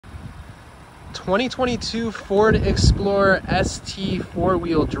2022 Ford Explorer ST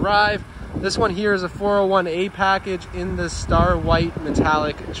four-wheel drive. This one here is a 401A package in the star white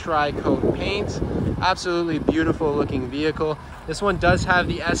metallic tri-coat paint. Absolutely beautiful looking vehicle. This one does have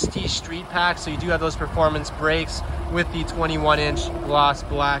the ST Street Pack, so you do have those performance brakes with the 21-inch gloss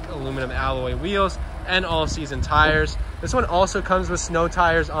black aluminum alloy wheels and all-season tires. This one also comes with snow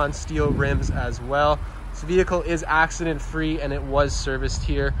tires on steel rims as well. This vehicle is accident-free and it was serviced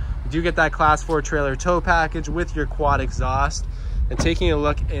here. You do get that Class 4 trailer tow package with your quad exhaust. And taking a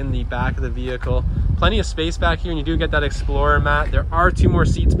look in the back of the vehicle, plenty of space back here, and you do get that Explorer mat. There are 2 more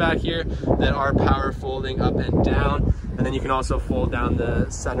seats back here that are power folding up and down, and then you can also fold down the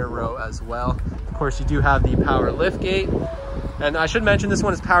center row as well. Of course, you do have the power liftgate, and I should mention this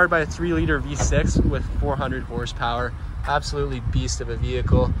one is powered by a 3-liter V6 with 400 horsepower. Absolutely beast of a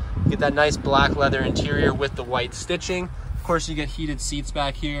vehicle. You get that nice black leather interior with the white stitching. Of course, you get heated seats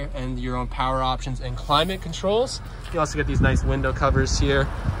back here and your own power options and climate controls. You also get these nice window covers here.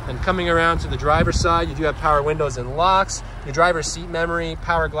 And coming around to the driver's side, you do have power windows and locks, your driver's seat memory,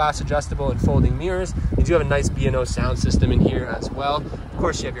 power glass adjustable and folding mirrors. You do have a nice B&O sound system in here as well. Of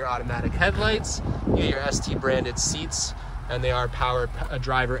course, you have your automatic headlights, you get your ST branded seats, and they are power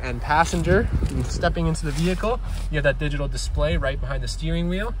driver and passenger. And stepping into the vehicle, you have that digital display right behind the steering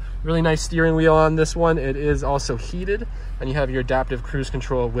wheel. Really nice steering wheel on this one. It is also heated, and you have your adaptive cruise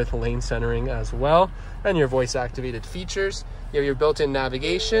control with lane centering as well, and your voice activated features. You have your built-in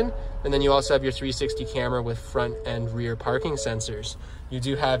navigation, and then you also have your 360 camera with front and rear parking sensors. You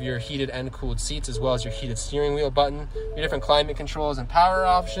do have your heated and cooled seats, as well as your heated steering wheel button, your different climate controls and power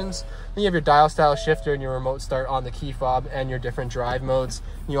options. Then you have your dial style shifter and your remote start on the key fob and your different drive modes.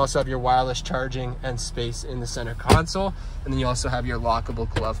 And you also have your wireless charging and space in the center console. And then you also have your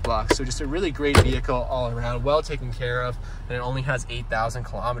lockable glove box. So just a really great vehicle all around, well taken care of, and it only has 8,000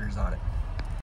 kilometers on it.